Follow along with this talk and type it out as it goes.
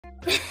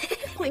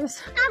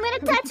please. I'm gonna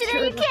touch it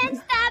and you can't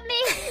stop me.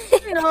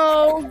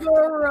 No,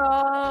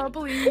 Gura,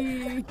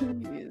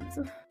 please.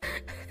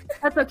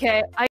 That's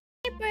okay.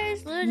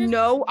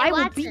 No, I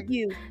will beat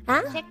you.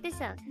 Huh? Check this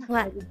out.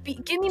 What?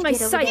 Give me my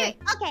sight. Here,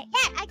 okay,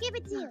 here, I give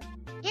it to you.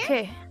 Here?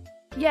 Okay.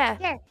 Yeah.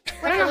 Here.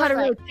 I don't know how to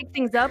really pick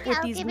things up with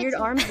I'll these give it weird to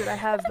you. arms that I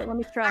have, but let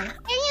me try. Here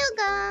you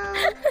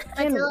go.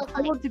 Damn it, look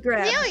I love to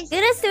grab. Yours.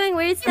 Guda's doing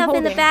weird stuff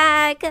in the holding.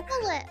 back.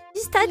 Pull it.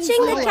 She's touching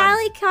the Hold on.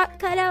 Cali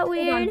cutout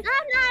weird. I'm not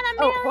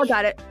a Oh, I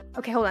got it.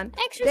 Okay, hold on.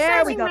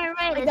 There we exercising go. my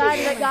right. I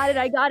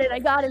got it.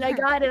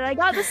 I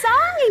got the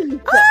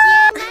sign.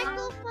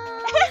 Microphone.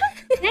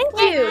 Thank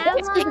you.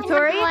 Thanks,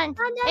 Tori.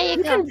 There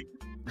you go.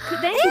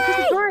 Thank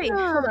you, Tori.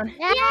 Hold on.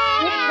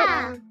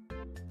 Yeah.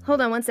 Hold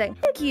on one second.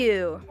 Thank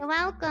you. You're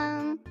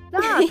welcome.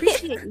 Ah,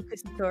 appreciate you,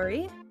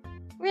 Tori.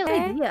 Good Really?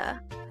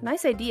 idea.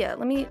 Nice idea.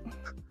 Let me.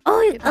 Oh,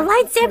 a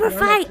lightsaber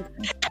fight!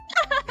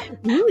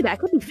 Ooh, that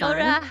could be fun.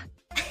 Dora,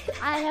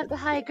 I have the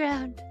high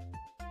ground.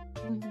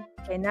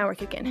 Okay, now we're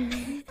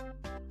kicking.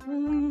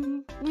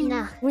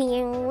 Nah,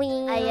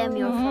 I am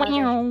your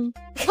father.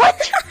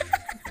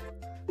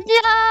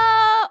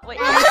 No! Wait.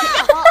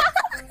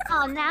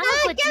 Oh, now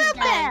look what you've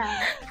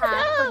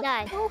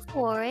done. Go,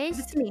 Forrest.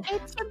 It's me.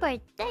 It's your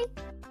birthday.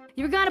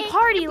 You're gonna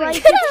party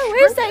like.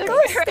 Where's that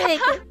ghost stick?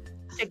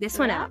 Check this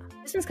one out.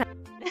 This one's kind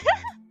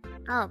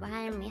Oh,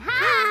 behind me.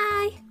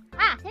 Hi!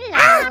 Ah,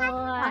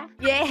 hello.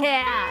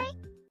 Yeah.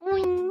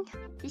 Wing.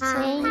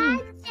 Hi,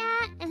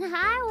 Chat, and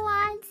hi,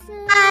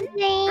 Watson. Hi!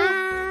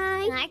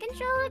 Can I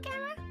control the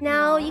camera?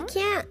 No, you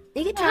can't.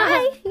 You can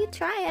try. You can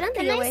try. I don't think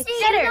Can it'll I work. see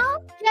Get it her. all?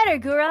 Get her,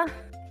 Gura.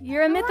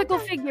 You're a mythical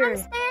figure.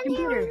 Come stand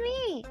here with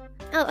me.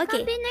 Oh, Come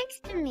okay. be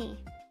next to me.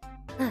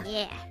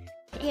 Yeah.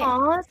 Here.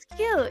 Aw, it's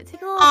cute.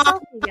 Take a little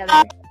selfie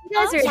together. You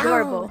guys are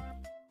adorable.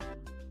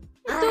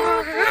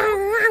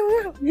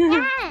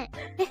 Yeah.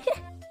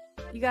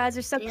 You guys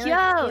are so You cute.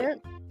 look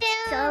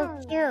so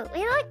cute. We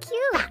look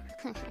cute.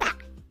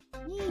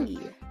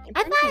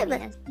 High five.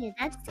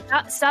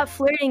 That's Stop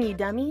flirting, you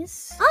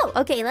dummies. Oh,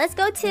 okay. Let's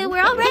go to.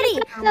 We're all ready.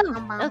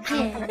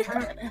 okay.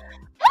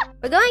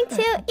 We're going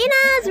to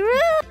Ina's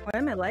room. Why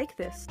am I like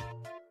this?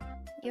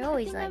 You're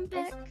always like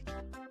this.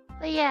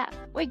 But yeah,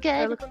 we're Do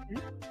I good. look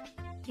okay?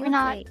 You're We're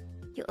not. great.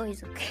 You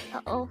always look great.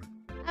 Uh-oh.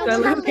 Do I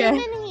look okay?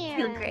 in here.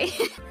 You look great.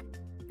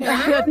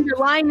 I think you're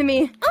lying to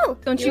me. Oh,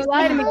 Don't you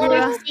lie to me,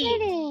 Gura.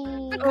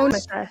 Kidding. Oh my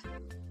gosh.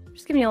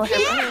 Just give me a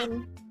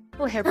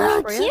little hairbrush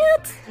oh, for you.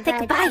 cute.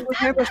 Take a bite. Little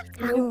hairbrush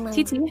for you. Oh.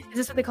 TT. Is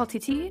this what they call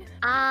TT?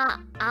 Oh,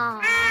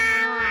 wow.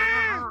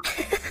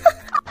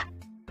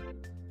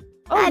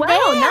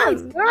 damn.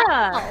 Nice,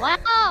 Gura. Oh,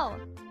 wow.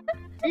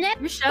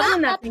 You're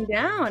shoveling that thing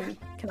down.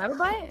 Can I have a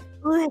bite?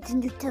 Oh, it's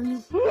in your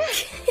tummy.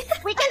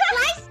 We can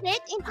slice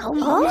it into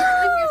Oh.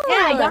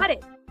 Yeah, I got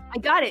it. I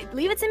got it.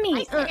 Leave it to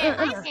me.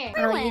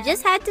 Oh, you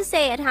just had to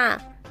say it, huh?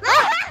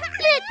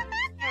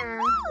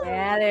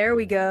 Yeah, there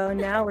we go.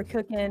 Now we're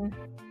cooking.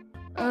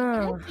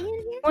 Oh,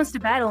 who wants to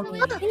battle me?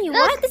 Hey,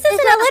 what? This isn't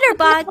a litter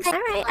box. All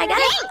right,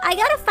 I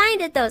gotta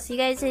find it though. So you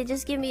guys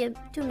just give me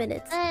 2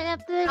 minutes. Alright,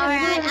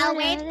 I'll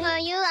wait for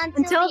you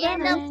until the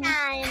end of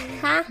time.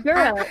 Huh?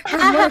 Gura, would you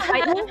want to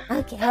fight me?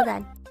 Okay, hold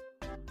on.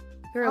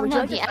 Gura, Oh would you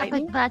no, like the to fight me?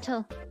 epic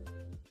battle.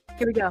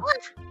 Here we go.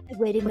 I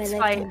waited Let's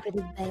fight. for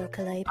this battle,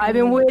 Kalai. I've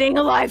been waiting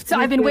a lifetime.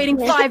 I've been waiting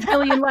 5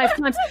 billion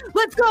lifetimes.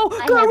 Let's go,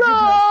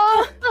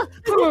 Gura!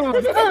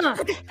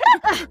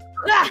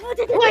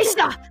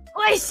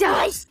 Oisha!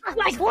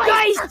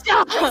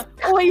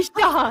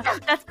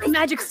 That's the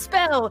magic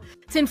spell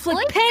to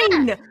inflict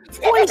pain.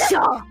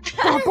 Oisha!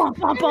 Bum, bum,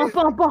 bum, bum,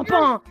 bum, bum,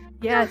 bum.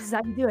 Yeah, this is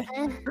how you do it.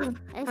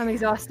 I'm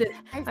exhausted.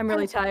 I'm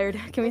really tired.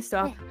 Can we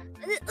stop?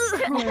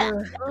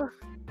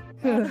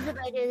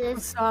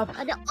 Stop.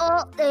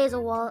 Oh, there's a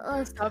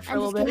wall. Stop for a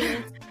little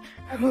bit.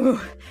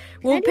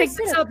 We'll pick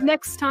this up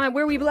next time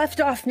where we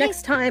left off.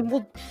 Next time,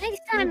 we'll.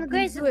 Next time, the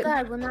grace of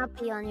God will not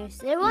be on your.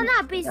 It will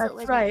not be so.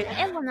 That's right.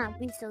 It will not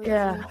be so.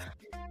 Yeah.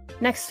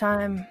 Next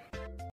time.